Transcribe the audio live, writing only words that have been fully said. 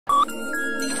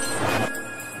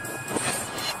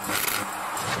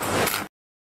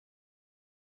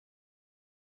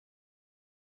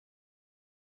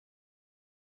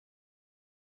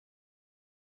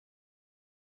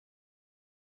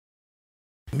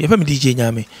Me fa me DJ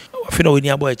nyame. I feel we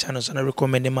need boy channel so I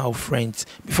recommend them our friends.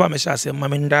 Before I say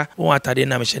Maminda, one atade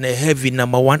na me share heavy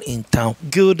 #1 in town.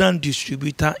 Gildan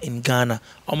distributor in Ghana.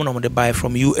 I'm the buy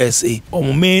from USA.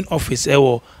 Our main office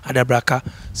ewo Adabraka.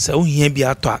 So here be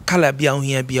ato kala bia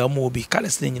here be omobi. Kala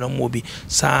sling no mobi.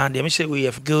 Sa dem share we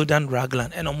have Gildan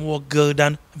Raglan and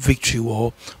Gildan Victory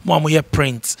wo. Mo here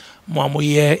prints, mo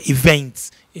here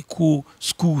events. Cool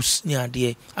schools near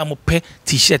there. I'm a pay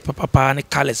t-shirt, papa, and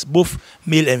colors, both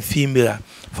male and female.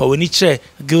 For when it's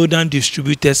Gildan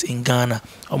distributors in Ghana,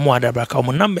 I'm more Adabraka.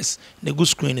 I'm numbers. The good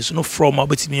screen is no from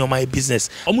about me on my business.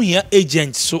 I'm here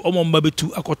agents, so I'm able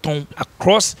to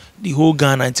across the whole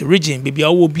Ghana and region. Baby, I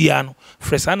will be an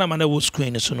fresh man will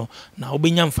screen so no. Now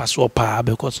be young fast or power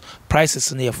because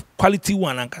prices in the quality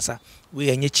one and kasa. We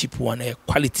are cheap one,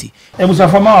 quality. I was a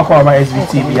former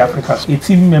SVTV Africa, a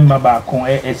team member back on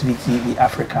SVTV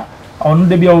Africa. On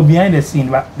the behind the scene,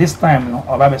 but this time, no,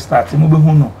 I'll start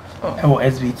moving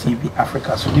SVTV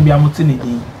Africa. So, maybe I'm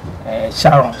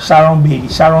Sharon baby,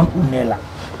 Sharon Unela.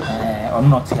 I'm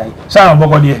not here. Sharon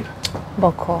Boko.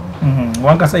 Boko.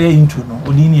 One can say into no,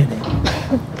 Odini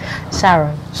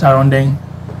Sharon. Sharon then.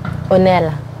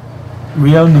 Unela.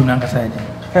 Real name, I said.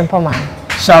 Frimpoma.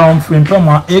 Sharon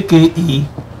Frimpoma, aka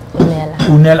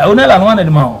Unela, one of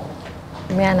the mouth.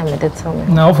 Me and I'm the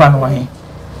Tom. Now, fan away.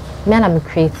 Me and I'm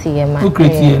crazy, man. Who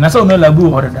crazy? Na so no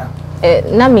labu order.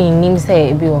 Na me name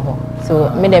say ebi ho. So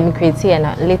me dem crazy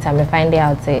and later me find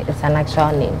out it's an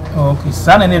actual name. Okay,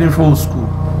 son and the full school.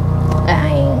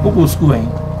 Who school eh?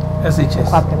 SHS.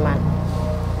 Kwapeman.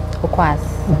 Ukwas.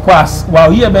 Ukwas.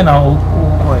 Wow, here be now.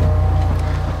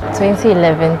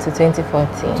 2011 to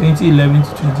 2014. 2011 to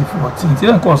 2014.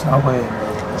 So course now where?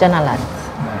 Journalist.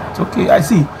 Okay, I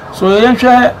see. So you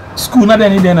enter school not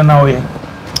any then now here.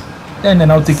 Then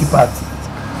I'll take it part.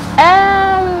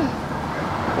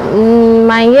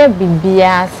 My year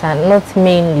BBS and not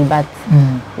mainly, but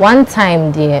one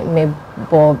time there me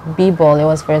B-ball. It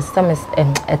was for a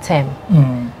semester, a term.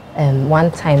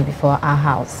 One time before our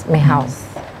house, my house.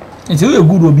 It's a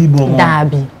good B-ball.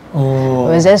 Derby. Oh.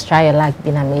 We just try your luck,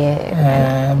 being a me.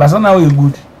 But so now you're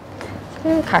good.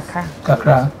 Kakra.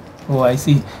 Kakra. Oh, I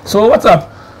see. So what's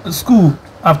up? School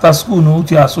after school, no,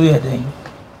 you are so here then.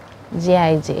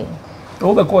 GIJ.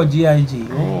 Oh, we call GIJ.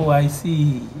 Oh, I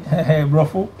see.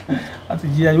 Brofo. At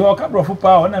GIJ, you are brofo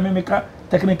power. I mean, make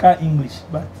technical English,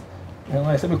 but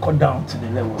I say we cut down to the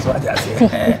level. So I just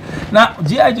say. Now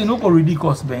GIJ no go ready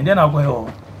course, Ben. Then I'll go.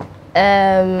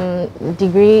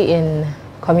 Degree in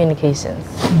communications.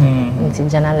 Into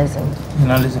journalism.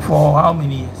 Journalism for how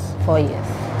many years? 4 years.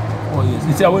 4 years.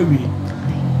 It's our way.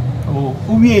 Oh,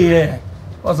 who we here?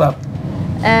 What's up?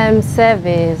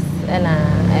 Service and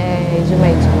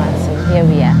Juma. So here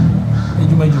we are.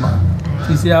 Juma.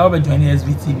 You see, I'll be joining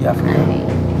SVTV Africa.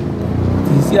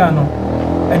 You see, I know.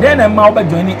 And then I'll be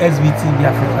joining SVTV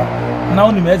Africa.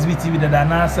 Now, the SVTV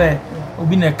that I say,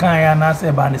 Obi ne kan na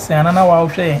say ba ne say na wa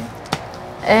hwe.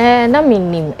 Na me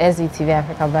name SVTV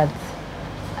Africa, but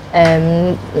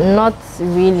not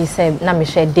really say na me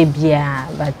share debia,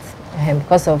 but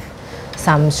because of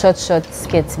some short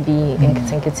skits be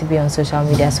be on social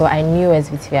media, so I knew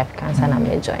SVTV Africans and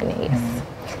I'm joining. Yes.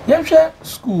 You share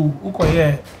school uko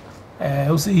here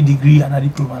also degree and a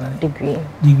diploma. Degree.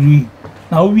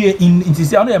 Now we are in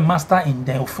say a master in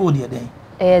the full year then.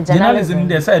 Journalism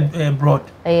they said broad.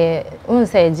 We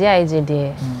say GIJ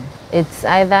there. It's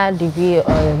either degree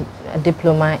or a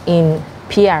diploma in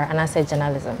PR and I said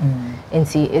journalism. And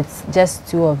see, it's just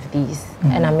two of these,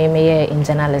 and I'm in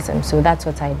journalism, so that's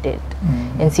what I did.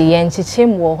 And see, and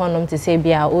teaching wo honum to say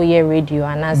be oh yeah radio,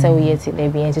 and I say oh yeah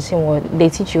they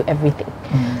teach you everything,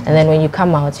 and then when you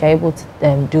come out, you're able to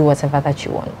do whatever that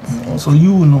you want. So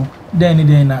you know, then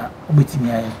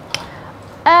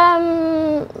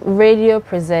radio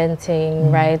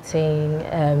presenting, writing.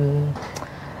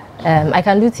 I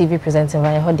can do TV presenting,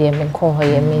 but I heard them and call her.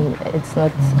 I mean, it's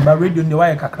not. But radio, the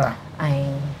wire kakra.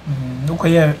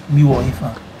 Okay,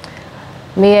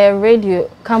 me radio,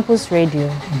 campus radio.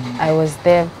 I was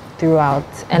there throughout,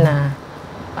 and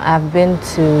I've been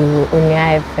to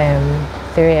Unia FM,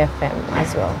 3 FM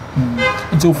as well.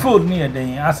 It's a food near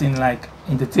then, as in like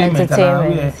entertainment.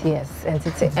 Yes,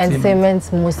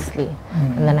 entertainment mostly,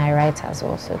 and then I write as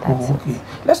well. So that's okay.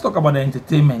 Let's talk about the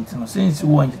entertainment. You know, since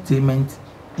you are entertainment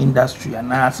industry, and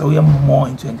now so we are more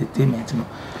into entertainment. You know,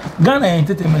 Ghana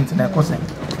entertainment in a course.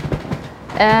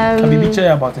 Can we be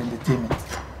clear about entertainment?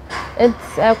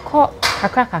 It's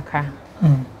kakra.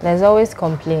 There's always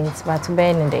complaints, but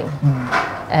we're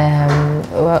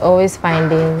always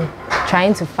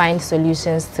trying to find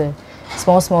solutions to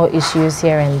small issues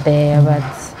here and there. But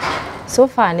so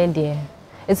far,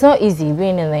 it's it's not easy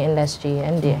being in the industry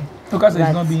and there. Because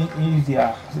it's not being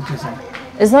easier.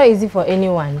 It's not easy for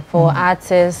anyone, for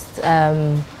artists,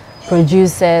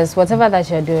 producers, whatever that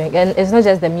you're doing. And it's not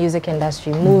just the music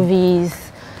industry,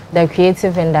 movies, the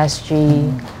creative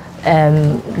industry,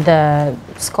 the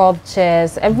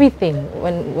sculptures, everything.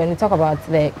 When we talk about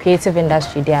the creative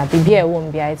industry, there,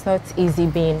 it's not easy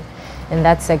being in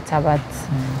that sector, but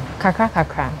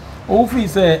kakra. If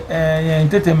it's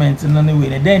entertainment in any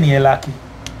way, then you're lucky.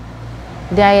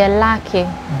 They are lucky.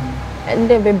 And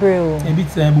they be brave. A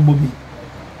bit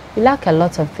We lack a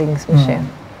lot of things, Michelle.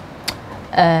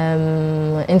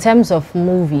 In terms of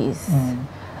movies,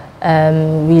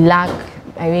 we lack,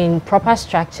 I mean, proper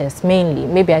structures mainly.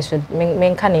 Maybe I should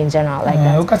mention in general like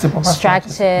that.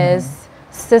 Structures,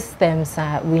 systems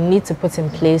that we need to put in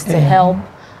place to help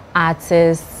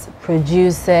artists,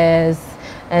 producers,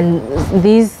 and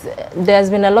there's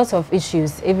been a lot of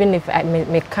issues. Even if I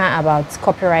make about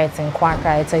copyright and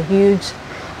quacka, it's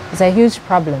a huge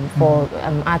problem for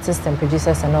artists and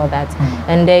producers and all that.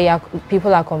 And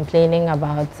people are complaining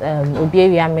about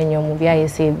they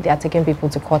are taking people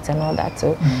to court and all that.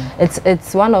 So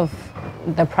it's one of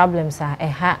the problems that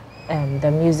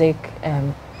the music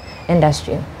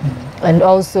industry. And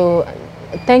also,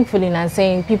 thankfully, I'm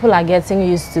saying people are getting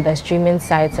used to the streaming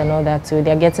sites and all that too.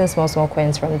 They're getting small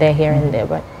coins from there, here and there,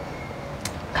 but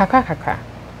kakra.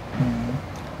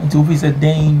 And to visit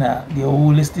Dana, the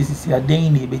oldest is a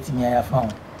Dana bit me I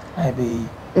found. I be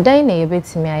Dana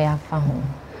bit me I found.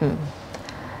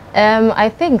 I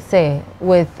think, say,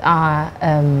 with our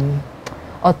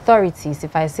authorities,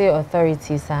 if I say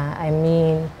authorities, I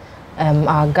mean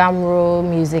our Gamro,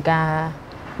 Musica,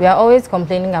 we are always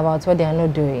complaining about what they are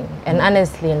not doing. And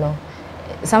honestly, you know,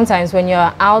 sometimes when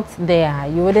you're out there,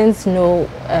 you wouldn't know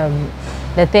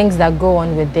the things that go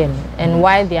on with them and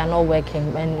why they are not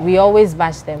working. And we always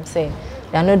bash them, say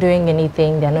they are not doing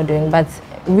anything, they are not doing. But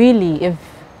really, if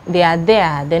they are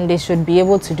there, then they should be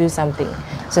able to do something,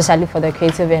 especially for the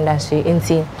creative industry. One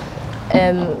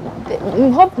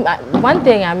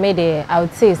thing I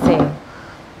would say,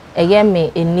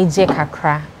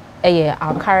 kakra,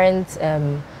 our current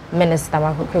minister,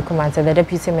 the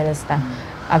deputy minister.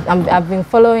 I've been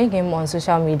following him on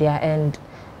social media, and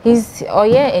he's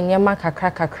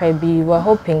we're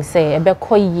hoping say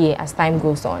as time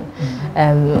goes on.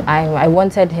 I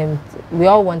wanted him. We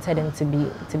all wanted him to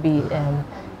be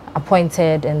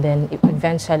appointed, and then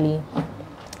eventually,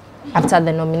 after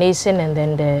the nomination and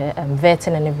then the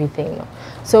vetting and everything.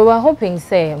 So we're hoping,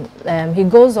 say, he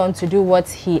goes on to do what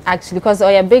he actually, because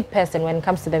a big person when it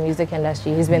comes to the music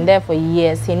industry. He's been there for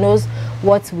years. He knows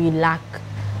what we lack,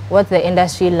 what the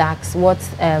industry lacks, what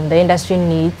the industry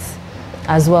needs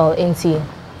as well.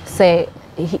 Say,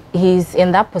 he's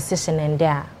in that position, and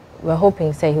there, we're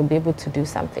hoping, say, he'll be able to do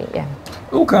something, yeah.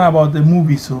 Okay, about the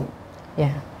movie, so.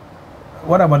 Yeah.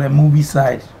 What about the movie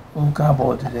side? Okay,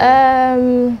 about it.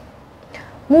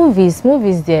 Movies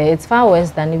there, it's far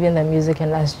worse than even the music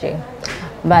industry.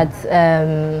 But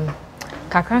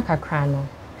kakra no.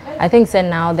 I think so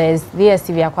now there's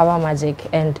DSTV Aquaba Magic,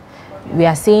 and we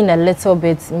are seeing a little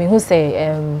bit, me who say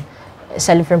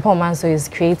Shirley Frimpong is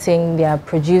creating, they are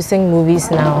producing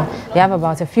movies now. They have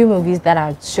about a few movies that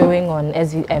are showing on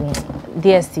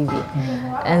DSTV.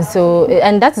 And so,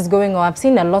 and that is going on. I've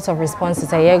seen a lot of responses,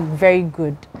 very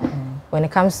good. When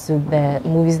it comes to the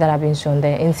movies that have been shown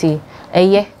there,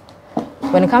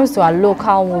 when it comes to our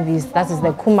local movies, that is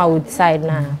the Kumawood side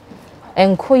now.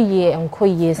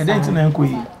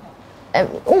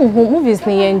 Movies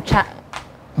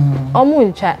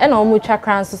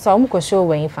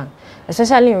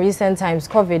especially in recent times,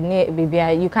 COVID,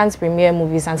 you can't premiere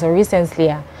movies, and so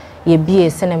recently, you be a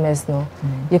cinemas no.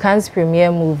 You can't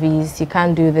premiere movies, you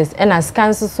can't do this, and as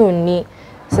cancer soon need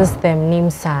system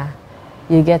NIMSA.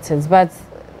 You get it, but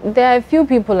there are a few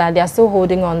people that they are still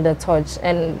holding on the torch.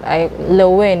 And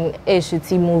Lowen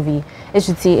HUT movie,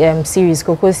 HUT series,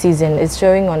 Coco season, it's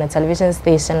showing on a television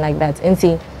station like that. And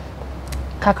see,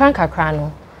 kakra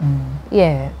no,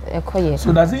 yeah,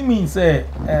 so does it mean say,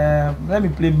 let me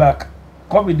play back?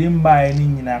 COVID didn't buy any.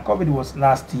 COVID was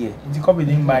last year. COVID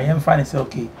didn't buy. I'm fine. It's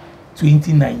okay.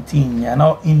 2019, yeah,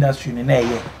 now industry in a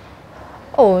year.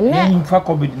 Oh, no.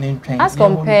 As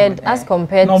compared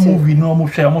no to movie, no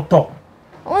movie, no top.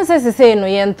 One says to say no,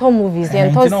 you talk movies, you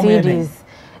talk series.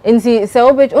 And see,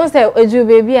 so once I do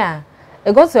baby,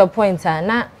 it got to a point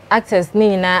now actors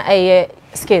need na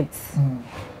skits.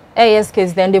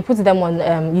 Skits, then they put them on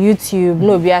YouTube,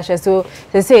 no biasha. So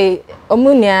they say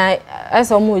Omunia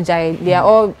as Omujai, they are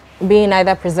all being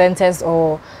either presenters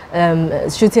or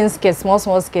shooting skits,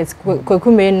 small skits,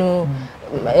 Kokumenu.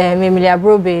 Emilia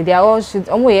Brobe, they are all shoot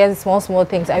small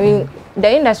things. I mean,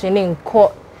 the industry in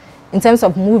terms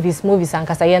of movies and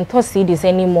because I don't see this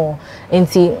anymore.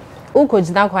 What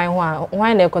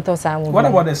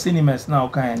about the cinemas now?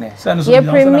 Yeah,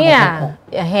 premiere.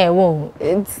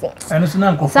 It's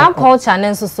some culture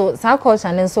and so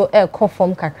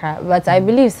form kakra. But I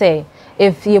believe say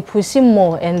if you push it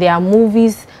more and there are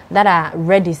movies that are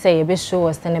ready, say a show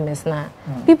or cinemas now,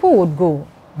 people would go.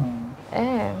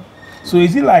 So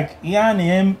is it like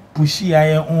pushy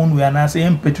I own we are not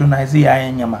saying patronize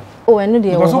I Oh, I know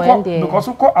they because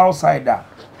we call outsider.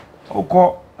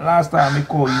 Last time we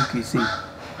call UK say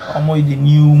almost the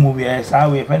new movie is how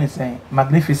we saying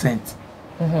magnificent.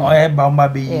 Or Bamba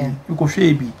be you go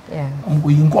shaby.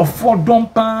 You go for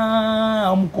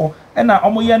dompa and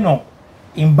no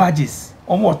in badges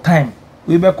almost time.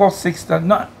 We be call 6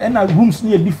 now and rooms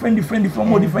near different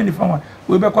one.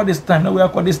 We be call this time, now we are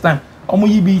call this time.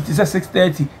 Be it is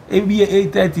 6:30, ABA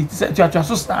 8:30,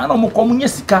 so stand on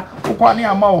Comunica, Oquani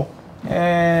Amao,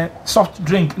 soft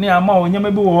drink near Mao,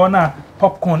 Yamabu,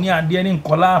 popcorn near the end,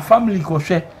 Cola, family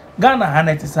crochet, Ghana, and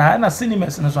it is a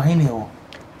cinemas and so henio.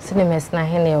 Cinemas na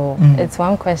henio. It's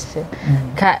one question.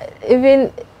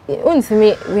 Even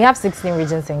we have 16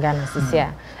 regions in Ghana this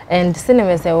year, and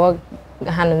cinemas are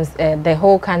the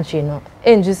whole country,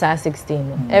 in just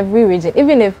 16. Every region,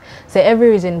 even if say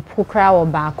every region Pukra or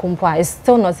Bakumpa, is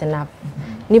still not enough.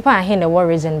 Nipa are in the war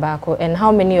region Bako, and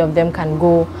how many of them can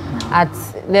go at,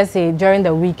 let's say, during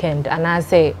the weekend? And I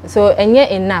say so, and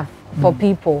yet enough for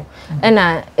people. And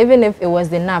even if it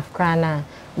was enough, Krana,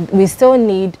 we still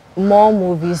need more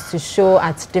movies to show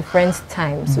at different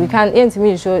times. We can't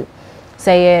show.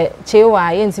 Say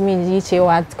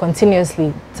Chewa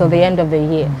continuously till the end of the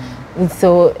year.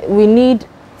 So we need,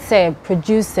 say,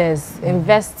 producers,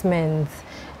 investments.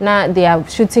 Now they are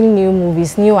shooting new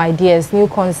movies, new ideas, new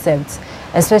concepts,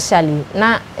 especially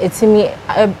now it's me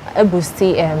a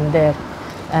boosty the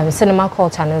cinema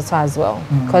culture as well.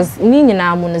 Because if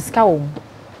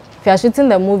you are shooting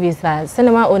the movies, that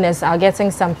cinema owners are getting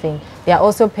something. They are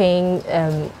also paying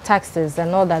taxes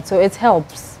and all that, so it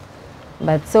helps.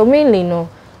 But so mainly,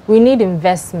 we need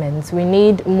investments. We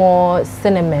need more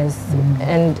cinemas,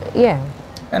 and yeah.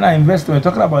 And I invest. We're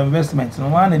talking about investments. No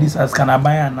one of these as can I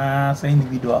buy and say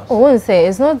individuals. I won't say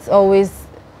it's not always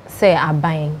say are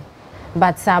buying,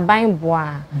 but are buying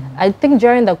bois. I think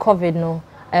during the COVID,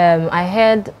 I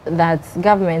heard that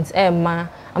government, I'm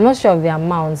not sure of the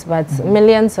amounts, but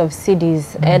millions of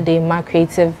cedis the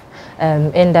creative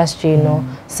industry,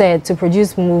 said to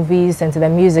produce movies and to the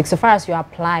music. So far as you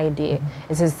apply it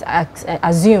is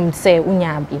assumed, say,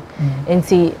 unyabi. And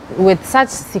see, with such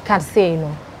sikat say,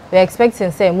 we're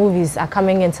expecting, say, movies are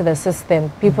coming into the system.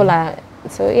 People are,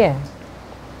 so yeah.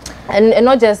 And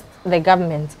not just the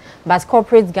government, but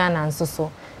corporate Ghana and so.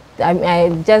 I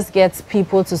just get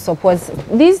people to support.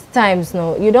 These times,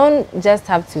 you don't just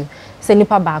have to say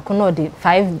nipa back, the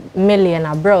 5 million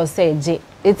abroad, say,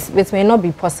 it may not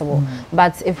be possible.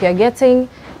 But if you're getting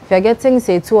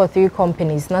say 2 or 3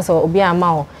 companies, now so obi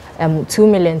amount 2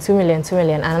 million,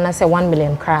 and I say 1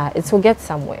 million cry, it will get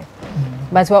somewhere.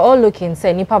 But we're all looking,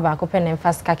 say nipa back open and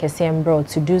fast kakese bro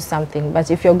to do something.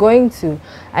 But if you're going to,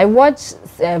 I watch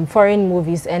foreign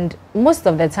movies, and most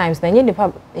of the times when you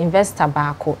nipa invest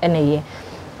tobacco in a year,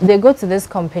 they go to this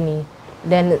company,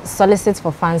 then solicit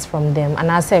for funds from them, and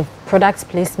I say product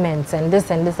placements and this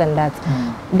and that.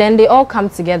 Then they all come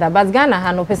together. But Ghana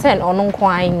has no percent or non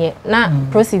kwa na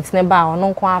proceeds neba or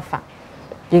non kwa fa.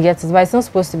 You get it, but it's not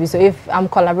supposed to be. So if I'm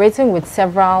collaborating with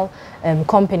several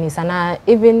companies and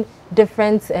even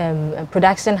different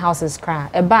production houses,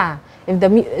 a bar, if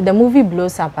the movie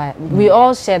blows up, we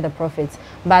all share the profits.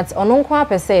 But on non kwa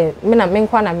per se,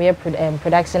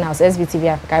 production house SVTV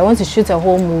Africa, I want to shoot a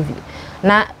whole movie.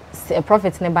 Now a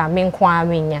profit never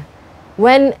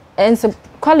when and so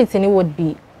quality would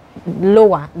be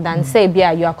lower than say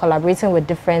you are collaborating with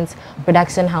different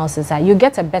production houses. You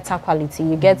get a better quality,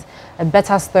 you get a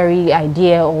better story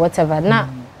idea or whatever. Now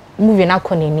moving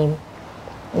name.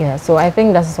 Yeah, so I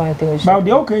think that's one thing we should. But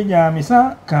the okay,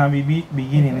 Misa can be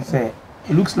beginning say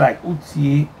it looks like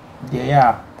Uti they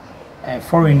are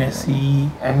foreigners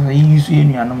usually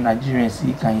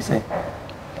Nigerians can you say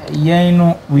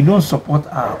we don't support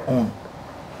our own.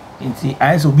 Inti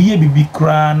I so be a baby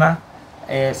crana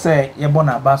say ye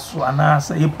bona baso and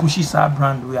say ye pushes our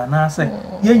brand we and say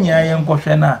ye nya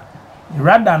ye na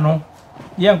rather no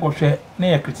ye nkwohwe na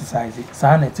ye criticize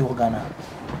sa na ti Ghana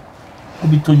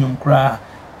obi tonyum kra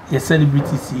ye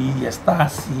celebrities ye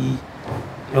stars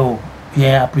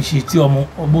ye appreciate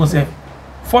omo say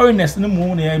foreigners no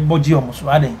mu na ye boji omo so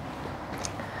aden.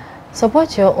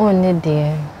 Support your own need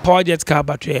there. Power jet car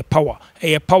battery, power.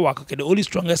 Okay, the only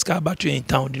strongest car battery in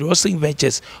town. The Rosling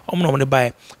Ventures, I'm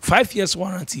buy 5 years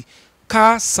warranty.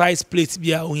 Car size plates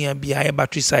be a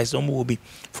battery size will be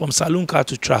from saloon car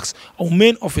to trucks. Our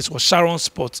main office was Sharon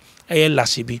Sport,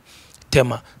 Lashibi.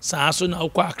 Tema so na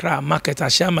ukwa Accra market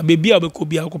ashama baby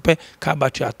obekobi akope car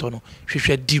battery atono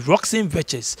hwehwe the Roxin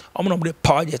Ventures the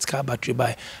power jet car battery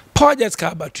buy power jet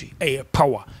car battery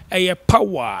power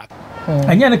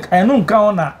anya I no nka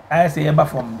ona I say eba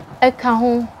from eka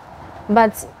ho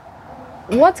but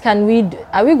what can we do?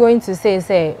 Are we going to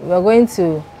say we're going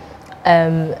to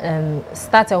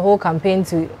start a whole campaign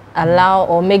to allow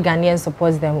or make Ghanaians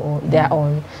support them on their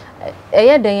own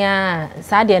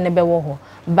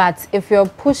but if you're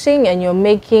pushing and you're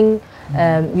making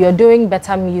you're doing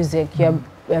better music, you're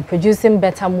producing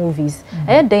better movies,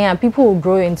 then people will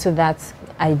grow into that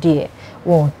idea.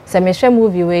 Well, so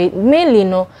movie way mainly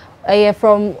no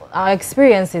from our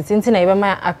experiences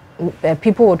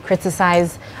people would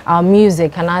criticize our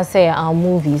music and I say our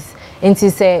movies and to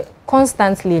say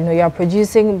constantly you're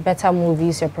producing better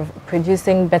movies, you're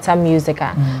producing better music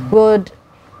would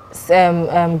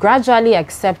gradually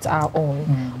accept our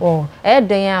own.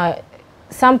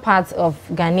 Some parts of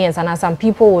Ghanaians and some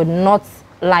people would not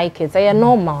like it. They are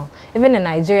normal. Even in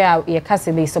Nigeria,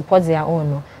 they support their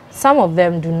own. Some of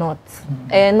them do not.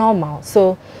 Normal.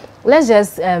 So let's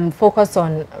just focus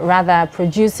on rather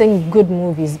producing good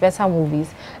movies, better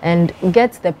movies, and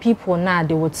get the people now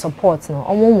they would support.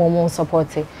 No,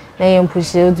 support it. Then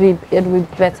push it will be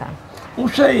better.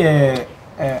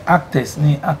 Actors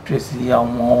ni actress ya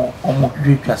omo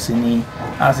twetwase ni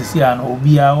asisi an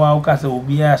obia wa ukase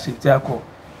obia shift akọ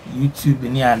YouTube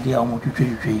ni ade omo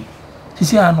twetwetwe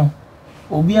sisi ano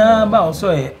obia ba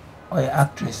also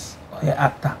actress or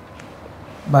actor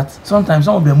but sometimes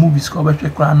some of the movies ko be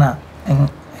twekra na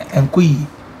enkoyi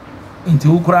nti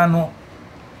ukra no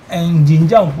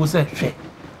enjinja mpo se hwe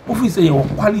ofi say your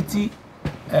quality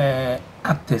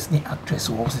actors ni actress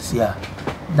wo sisi a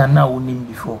than now name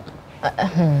before.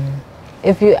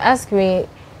 If you ask me,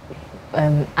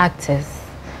 actors,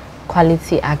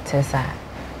 quality actors are,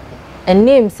 and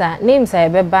names are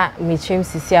beba Michim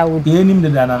Sisia would be name the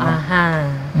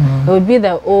it would be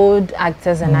the old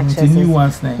actors and actresses.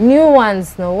 New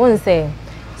ones, no one say.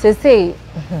 So say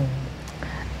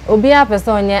Obia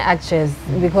person actress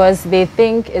because they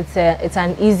think it's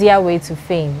an easier way to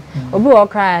fame. Obi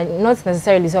okra not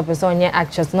necessarily so person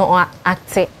actress, no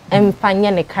acting and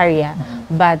panya career,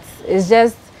 but it's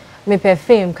just me per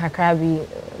fame kakrabi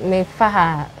me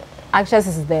faha actress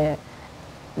is the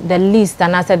least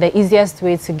and I said the easiest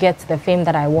way to get the fame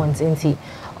that I want into.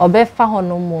 Obe fa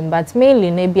no mum but mainly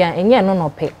nebia enye no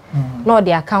pay. No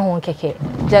the account hon keke.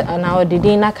 Now the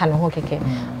dina kan hon keke.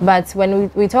 But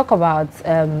when we talk about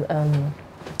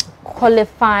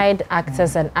qualified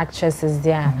actors and actresses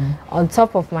there on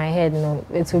top of my head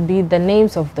it would be the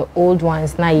names of the old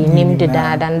ones now you named the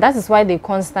dad and that is why they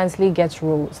constantly get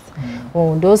roles.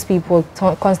 Those people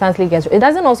constantly get it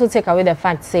doesn't also take away the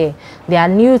fact say there are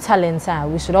new talents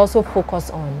we should also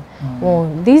focus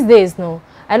on. These days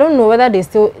I don't know whether they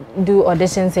still do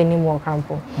auditions anymore,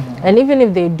 Campo. And even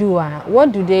if they do,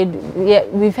 what do they do? Yeah,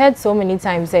 we've heard so many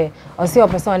times say, or see a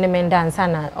person in dance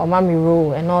or mommy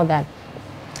role and all that.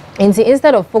 And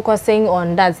instead of focusing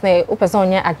on that, say,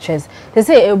 person actress, they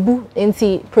say ebu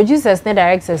into producers, ne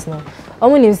directors, no.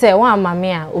 When you say, "Wa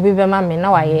mamia, ubi be mami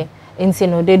na waye," and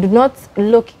they do not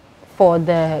look for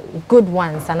the good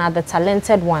ones and other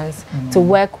talented ones to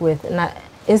work with.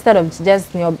 Instead of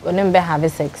just have a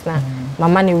sex now, my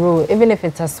money role, even if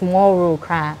it's a small role,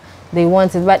 they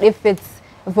want it. But if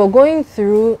we're going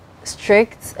through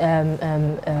strict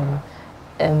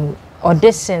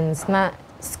auditions, not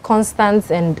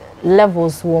constant and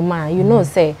levels, woman,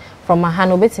 say from a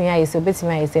hand and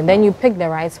then you pick the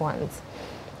right ones.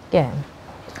 Yeah.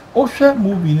 Osha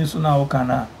movie ni suna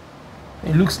okana.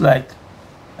 It looks like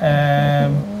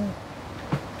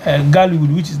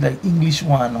Gollywood, which is like English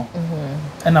one,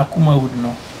 and Akuma would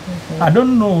know. I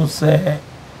don't know, say,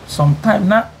 sometime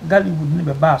na Gollywood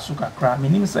never bar suka cry. My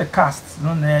name say cast,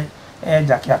 no ne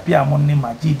Jackie appear money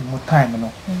Majid mo time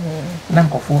no.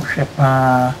 Nanko for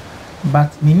shepa,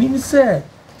 but my name say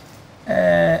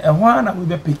a one we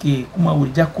be picky kuma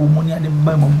with Jacko money and the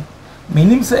bam. My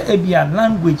name say ebia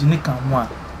language ne kanwa.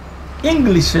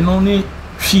 English and only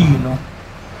she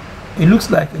It looks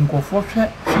like in Koforsha,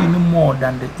 she know more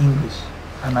than the English.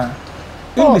 And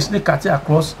English they cut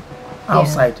across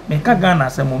outside. Meka Ghana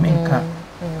some momenka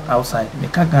outside.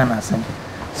 Meka Ghana some.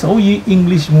 So you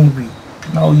English movie,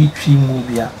 now you tree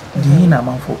movie. Dihina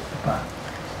man for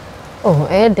Oh,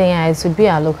 then it should be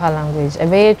a local language. A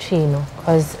very true,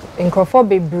 because in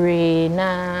Crawford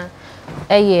na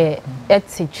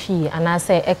etsy and I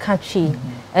say a catchy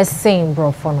a same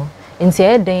brofono. In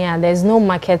then there's no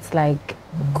markets like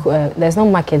there's no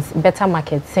markets, better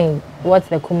markets saying what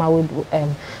the Kuma would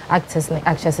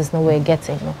actresses no way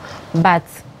getting. No. But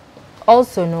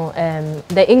also no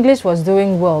the English was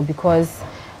doing well because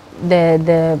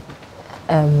the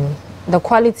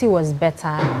quality was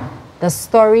better. The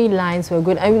storylines were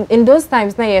good. I mean, in those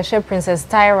times, now you share Princess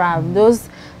Tyra, those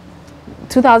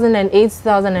 2008,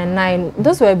 2009,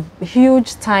 those were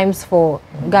huge times for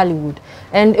Gollywood.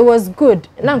 And it was good.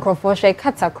 Now, Crawford,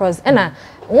 cuts across. And I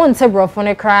want to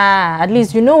at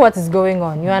least you know what is going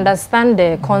on. You understand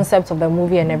the concept of the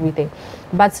movie and everything.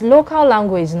 But local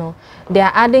language, no, they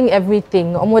are adding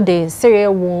everything. Almost the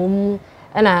serial womb.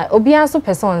 And so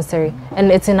person sorry,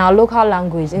 and it's in our local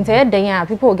language. In there,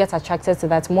 people will get attracted to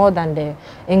that more than the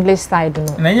English side, you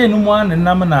know. And no one and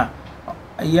namana,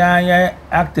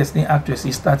 actors and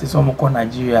actresses started some of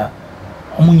Nigeria.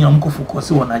 Omunyamko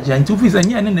focus on Nigeria. And two pieces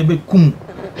and nebe kum.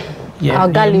 Yeah,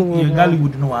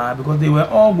 Gollywood no, because they were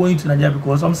all going to Nigeria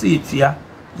because some say it's here,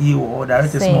 you or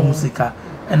directors more musica.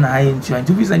 And I enjoy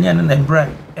two pieces and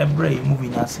every movie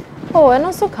nasi. Oh, and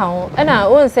also count. And I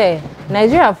won't say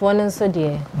Nigeria for one so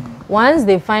dear. Once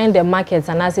they find the markets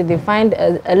and I say they find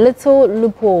a little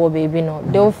loophole, baby, no,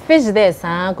 they'll fish there,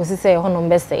 son, because say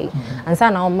honor say, and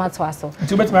son our matwaso.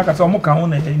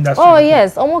 Oh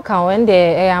yes, almost count and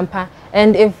the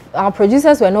and if our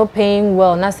producers were not paying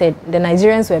well, and I said the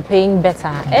Nigerians were paying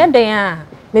better. They are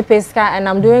me pay and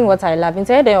I'm doing what I love.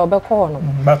 Instead they are be call.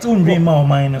 But dream more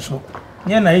mine so.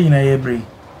 Yeah, na every.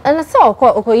 And I saw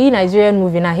a Nigerian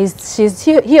movie now. He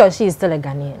or she is still a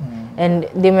Ghanaian, and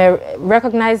they may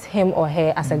recognize him or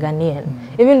her as a Ghanaian,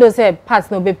 even though say parts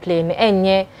no be playing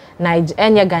any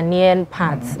Ghanaian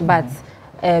parts, but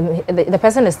the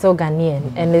person is still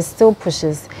Ghanaian and it still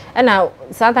pushes. And now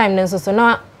sometimes so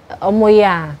now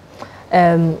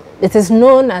it is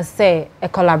known as say a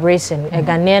collaboration, a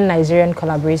Ghanaian Nigerian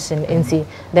collaboration. And see,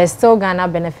 there's still Ghana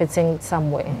benefiting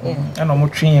somewhere. And I'm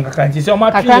training. But say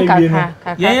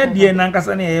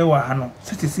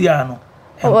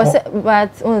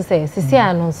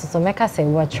Sisiano so make us say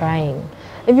we're trying.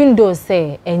 Even though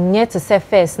say and yet to say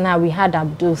first now we had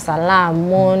Abdul Salam,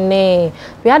 Monet,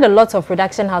 we had a lot of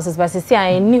production houses, but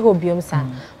Sisia and Nihobiumsa,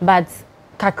 but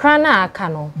Kakrana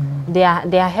Akano, they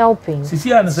are helping.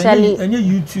 Sisia and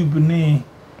YouTube ne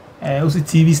also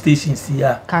TV stations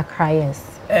here. Kakra, yes.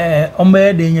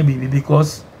 Ombe de baby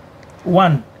because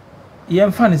one,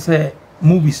 you fan say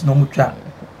movies no mucha.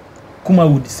 Kuma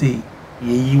would say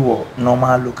you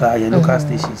normal local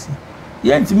stations.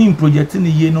 You ain't mean projecting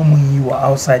the year no more you are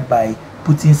outside by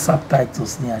putting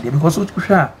subtitles near there because what you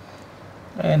share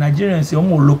Nigerians say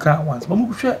almost local ones, but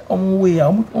we share way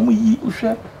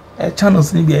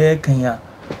channels in the Kenya.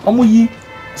 Omuyi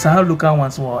Sahara local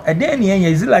ones were. And then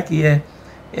is it like a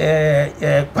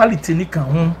quality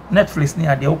Netflix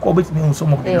near the occupate me on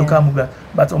some of the local movies,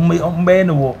 but on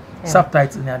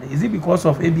subtitles near there. Is it because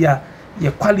of ABR?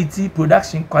 Your quality,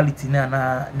 production quality, then.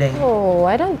 Oh,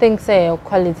 I don't think so.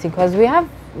 Quality, because we have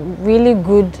really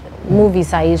good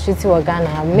movies. I used to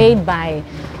Ghana made by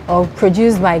or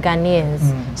produced by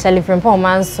Ghanaians. Shelly from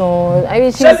Pomanso. I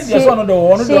mean, she's one of the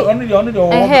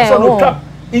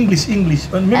English,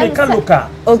 and maybe local.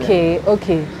 Okay.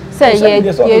 So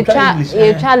you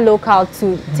try local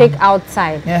to take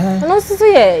outside, and also so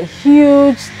a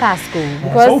huge task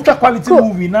because so quality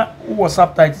movie na was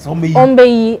subtitles on and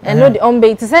not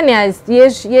the to say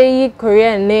yes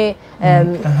Korean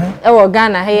or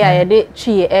Ghana here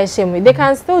they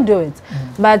can still do it,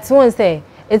 but one say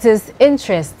it is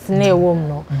interest near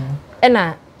no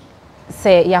and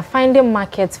say you're finding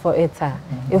markets for it.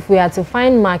 If we are to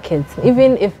find markets,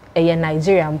 even if a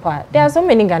Nigerian part, there are so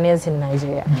many Ghanaians in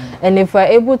Nigeria, and if we're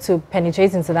able to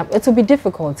penetrate into them, it will be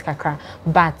difficult, Kakra.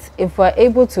 But if we're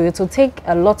able to, it will take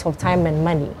a lot of time and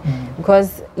money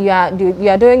because you are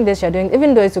doing this,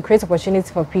 even though it's to create opportunity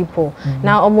for people.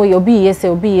 Now, you'll be it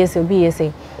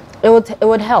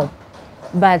would help,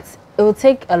 but it will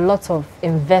take a lot of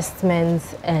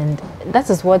investments, and that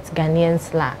is what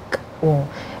Ghanaians lack.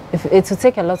 If it will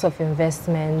take a lot of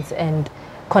investments and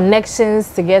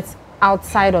connections to get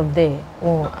outside of there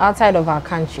or outside of our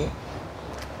country.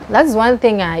 That's one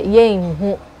thing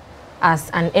as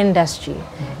an industry.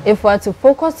 If we were to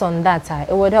focus on that,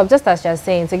 it would help, just as you're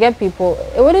saying, to get people.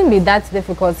 It wouldn't be that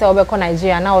difficult. Say, we're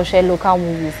Nigeria now, we'll share local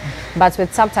movies, but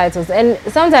with subtitles. And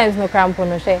sometimes no crampo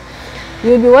no share.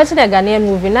 You'll be watching a Ghanaian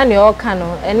movie, now you all can,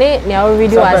 and you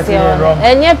video as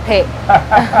and you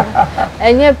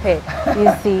pay.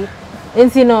 You see,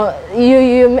 And you know,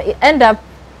 you end up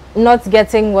not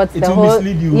getting what it the will whole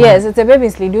mislead you. yes, it's a bit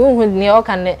mislead you who near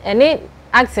can any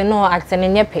accent no accent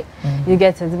in your pay. You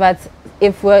get it. But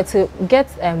if we're to get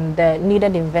the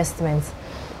needed investments,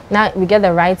 now we get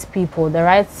the right people, the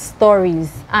right stories.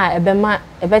 A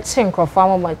bit chinko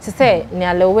farm to say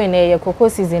near Lowene, cocoa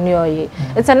season.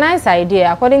 It's a nice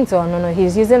idea. According to Onono,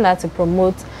 he's using that to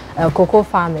promote cocoa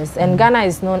farmers, and Ghana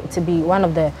is known to be one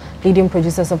of the leading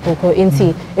producers of cocoa.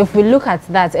 If we look at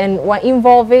that, and we're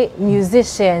involving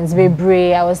musicians,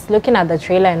 I was looking at the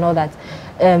trailer and all that.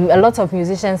 A lot of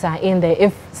musicians are in there.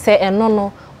 If say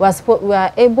Onono we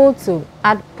are able to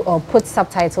add or put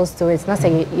subtitles to it, not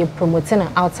say you're promoting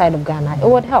it outside of Ghana, it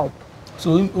would help.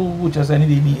 So, which is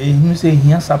anything, say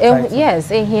here subtitles. Yes,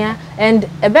 in here, and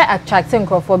a bit attracting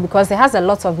Crawford because it has a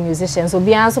lot of musicians. So,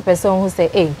 be also person who say,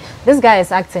 "Hey, this guy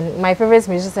is acting." My favorite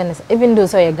musician is even though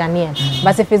so you're Ghanaian,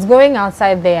 but if it's going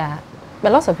outside there, a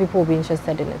lot of people will be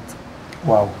interested in it.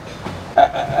 Wow.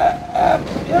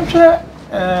 I'm sure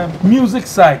music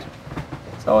side,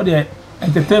 so the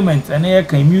entertainment and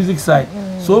the music side.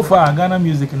 So far, Ghana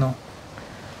music, no.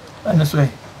 And that's why.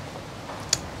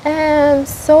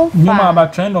 So far. You know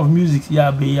about trend of music,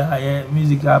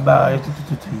 music about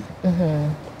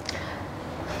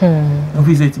If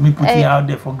you say to me, putting out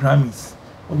there for Grammys,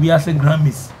 we are saying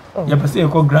Grammys. You have to say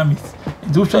called Grammys.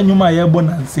 It's also you my born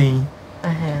and saying.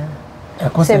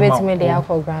 Say it me they are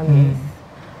for Grammys.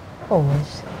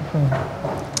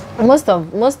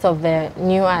 Most of the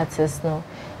new artists, no.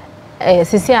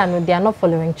 They are not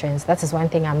following trends. That is one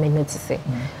thing I made note to say.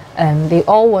 They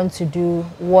all want to do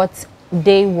what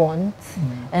they want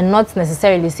and not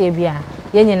necessarily say bia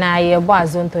yenye na ye bo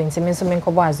azonto nti me so me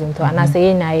nko bo azonto and say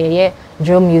yenye na ye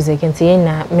drum music nti yenye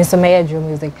na me so me drum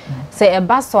music say a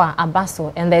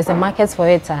basso and there's a market for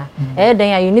it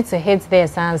then you need to hit there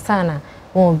sana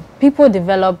people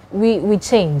develop we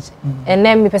change and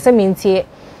then me person me nti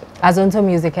azonto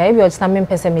music I be just me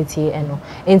person me tie eno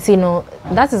nti no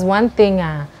that is one thing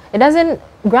it doesn't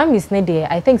Grammys ne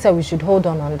I think so we should hold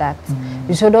on that.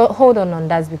 We should hold on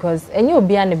that because and you'll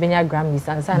be an Ebenya Grammys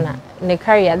and sana ne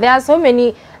career. There are so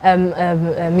many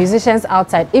musicians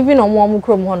outside, even on one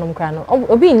chrome honum crano.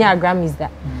 Obi in Grammys that.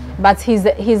 But he's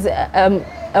a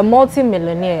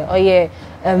multi-millionaire or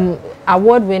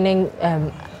award-winning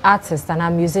artist and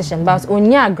a musician. But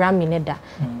on your Grammy neda.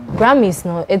 Grammys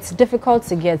no, it's difficult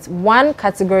to get one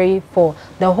category for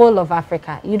the whole of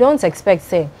Africa. You don't expect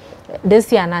say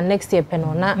this year and next year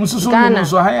penona Ghana.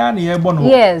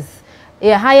 Yes,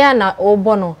 yeah, higher na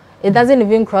obono. It doesn't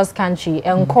even cross country.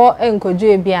 Enko ju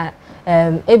ebia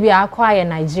acquire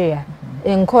Nigeria.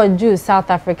 Enko ju South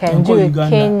Africa and ju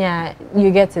Kenya.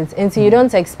 You get it. And so you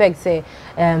don't expect say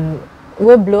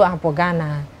we blow up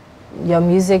Ghana. Your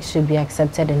music should be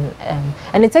accepted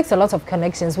and it takes a lot of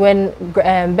connections. When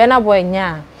Burna Boy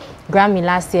Grammy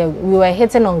last year, we were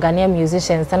hitting on Ghanaian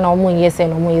musicians and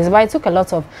but it took a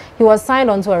lot of. He was signed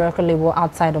onto a record label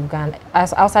outside of Ghana,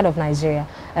 outside of Nigeria,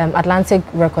 Atlantic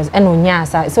Records, and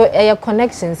so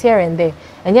connections here and there,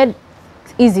 and yet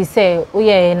easy say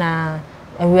and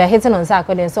we were hitting on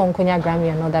Sako and so on Grammy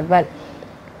and all that, but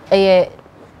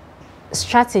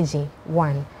strategy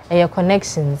one.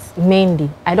 Connections mainly.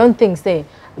 I don't think say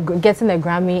getting a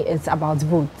Grammy is about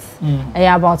votes.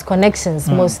 About connections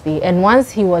mostly. And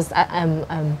once he was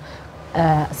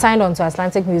signed on to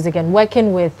Atlantic Music and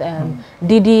working with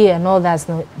Didi and all that,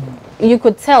 you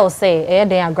could tell say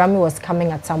the Grammy was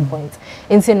coming at some point.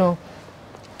 And you know,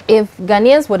 if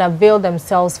Ghanaians would avail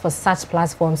themselves for such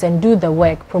platforms and do the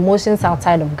work, promotions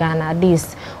outside of Ghana, at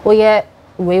least,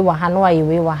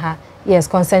 yes,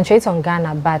 concentrate on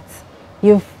Ghana, but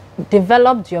you've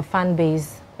developed your fan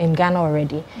base in Ghana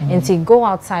already, and to go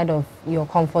outside of your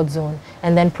comfort zone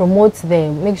and then promote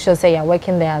there, make sure say you're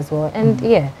working there as well, and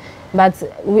but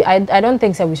I don't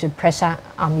think so we should pressure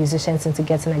our musicians into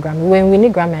getting a Grammy. When we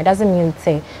need Grammy, it doesn't mean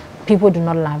say people do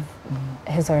not love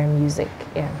his or her music.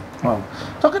 Wow.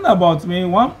 Talking about me,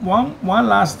 one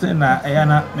last thing I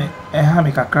have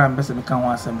me kakra mbese me kan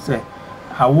wasem say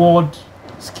award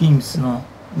schemes no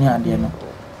near there no.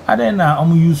 I then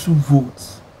use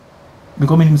votes.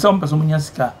 Because in some person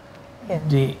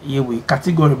the way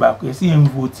category back we see him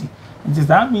voting. It is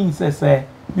that means say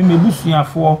me busuya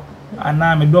for and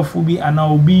now me dofu bi and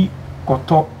now be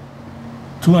koto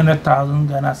 200,000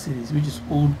 Ghana cedis, which is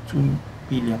owed 2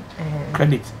 billion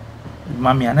credit.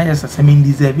 Mami and I just say me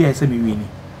deserve I say me winning.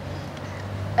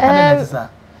 But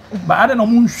I don't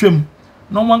know shame.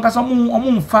 No one can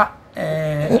some fa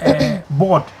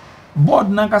board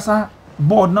nankasa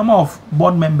board number of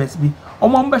board members be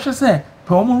omo say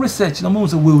per research no mo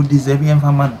say we deserve en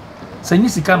fama no say ni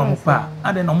sika no pa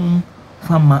ade no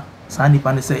fama Sandy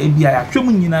Pan say, Ebia,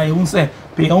 Chumunina, you won't say,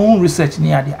 pay your own research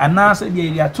near the announce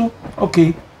there are two,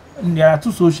 okay, and there are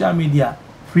two social media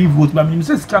free votes, but I mean,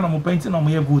 says kind of painting on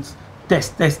my votes,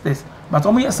 test. But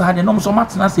on my side, I know so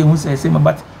much, and I say, who says,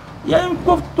 but yeah,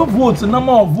 to votes, no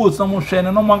more votes, someone share,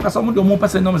 and no one can some more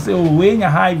person say, oh, when a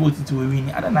high vote to win.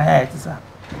 I don't know how it is.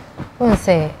 Well,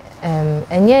 say,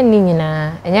 and yeah,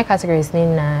 Nina, and your categories,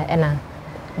 Nina, and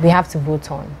we have to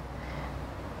vote on.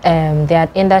 There are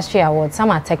industry awards,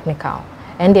 some are technical,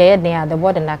 and they are the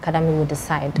board and the academy will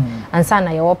decide. And some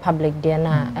are your public, they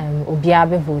will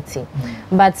be voting.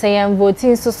 But say I'm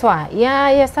voting so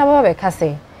yes, I will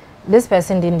say this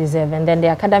person didn't deserve, and then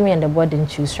the academy and the board didn't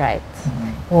choose right.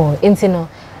 Oh,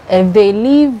 if they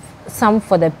leave some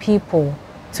for the people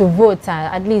to vote,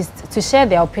 at least to share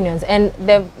their opinions, and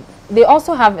they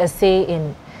also have a say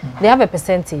in, they have a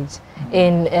percentage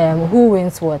in who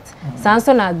wins what.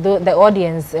 Samson, the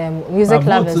audience, music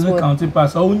lovers vote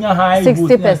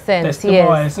 60%.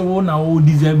 Yes.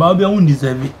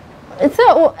 It's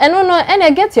and I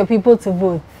get your people to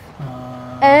vote.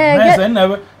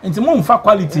 It's more for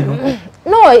quality, no,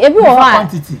 if you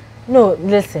quantity. No,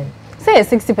 listen. Say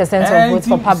 60% of votes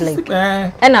for public,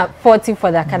 and 40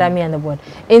 for the academy and the board.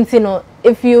 And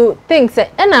if you think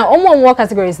say, and almost more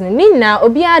categories, Nina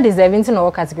Obia deserving to know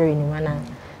what category in manner.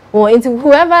 Or into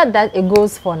whoever that it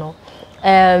goes for, no,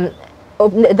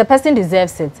 the person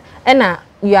deserves it. And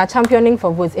you are championing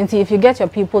for votes. And if you get your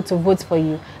people to vote for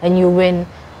you and you win.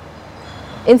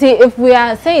 And if we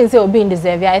are saying so being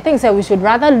deserving, I think so we should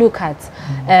rather look at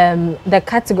the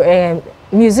category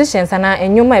musicians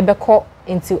and you might be called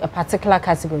into a particular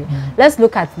category. Let's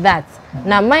look at that.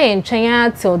 Now my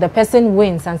entrance till the person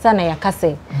wins and sana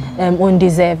yakase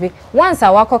undeserving. Once I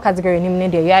walk category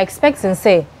you are expecting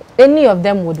say any of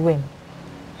them would win.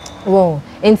 Well,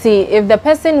 and see if the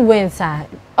person wins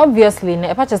obviously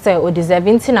a part say or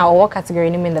deserving in our category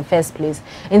in the first place.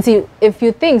 And see if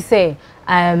you think say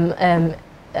I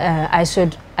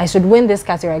should win this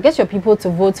category, get your people to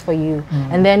vote for you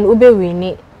and then ube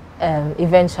win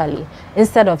eventually,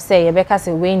 instead of say Rebecca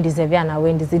say Wayne deserve and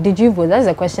Wayne deserve. Did you vote? That's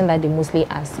a question that they mostly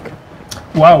ask.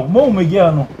 Wow, Mo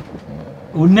Megano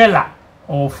Unella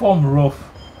or form rough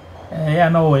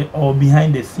or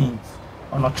behind the scenes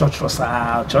on a church for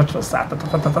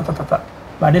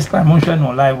but this time motion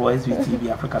on live or SVTV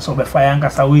Africa so be fire and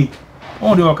away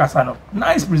on the Okasano.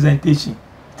 Nice presentation.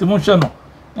 The motion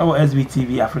our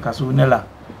SVTV Africa so Unella.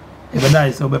 Even that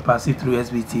is over passing through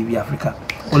SVTV Africa.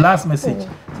 The last message.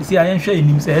 You see, I am sure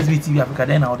him say SVTV Africa.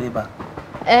 Then how they back?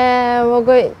 We're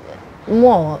going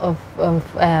more of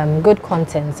good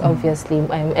content. Obviously,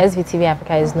 SVTV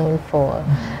Africa is known for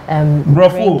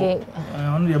bringing.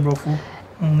 Only a brofu.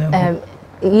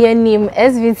 Your name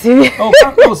SVTV. Oh,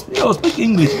 speak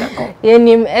English. Your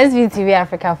name SVTV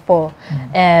Africa for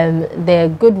the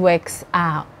good works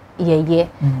are.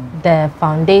 The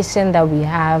foundation that we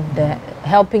have, the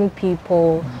helping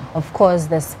people, of course,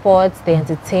 the sports, the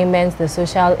entertainment, the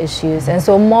social issues, and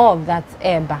so more of that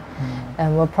eba.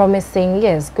 We're promising,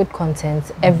 yes, good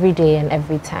content every day and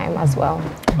every time as well.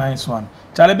 Nice one.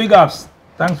 Charlie, big ups.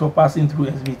 Thanks for passing through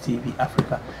SVTV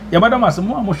Africa. Yeah, madam, as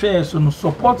more share so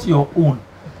support your own.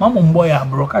 Mama boy,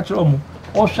 bro, catch your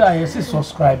or share, yes,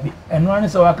 subscribe. And run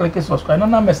is our click subscribe. No,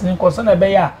 I'm messing concern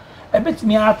about I bet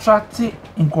me attract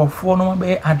in conform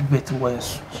by advert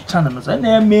was channels and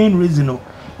the main reason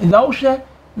is now share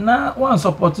now one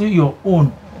supporting your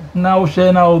own now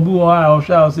share now do or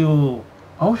shall say oh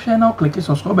I'll share now click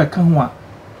subscribe can one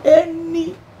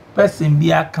any person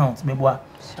be account me boy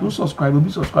to subscribe be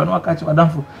subscribe no catch madam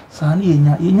for sani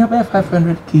yenya by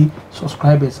 500k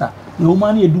subscribers the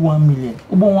woman you do 1 million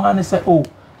ubon one say oh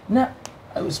na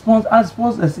I suppose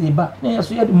as a back. Now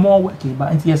so you do more work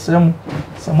but into some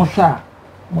share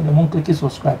more the click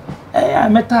subscribe. I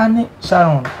met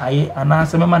Sharon and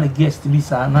answer my man guest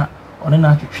Lisa na on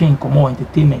na to train more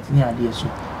entertainment near there so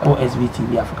or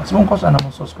SVTV Africa. So cause and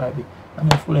I'm subscribing. I'm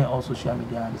following all social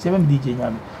media and 7 DJ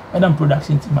Nyami and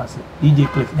production team as DJ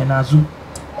Click and Azu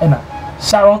and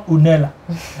Sharon Unella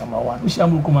number 1. Which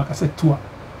I'm going to say tour.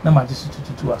 Na majisi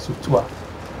to so tour.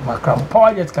 Macram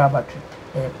power jet car battery.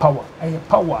 Power,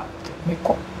 make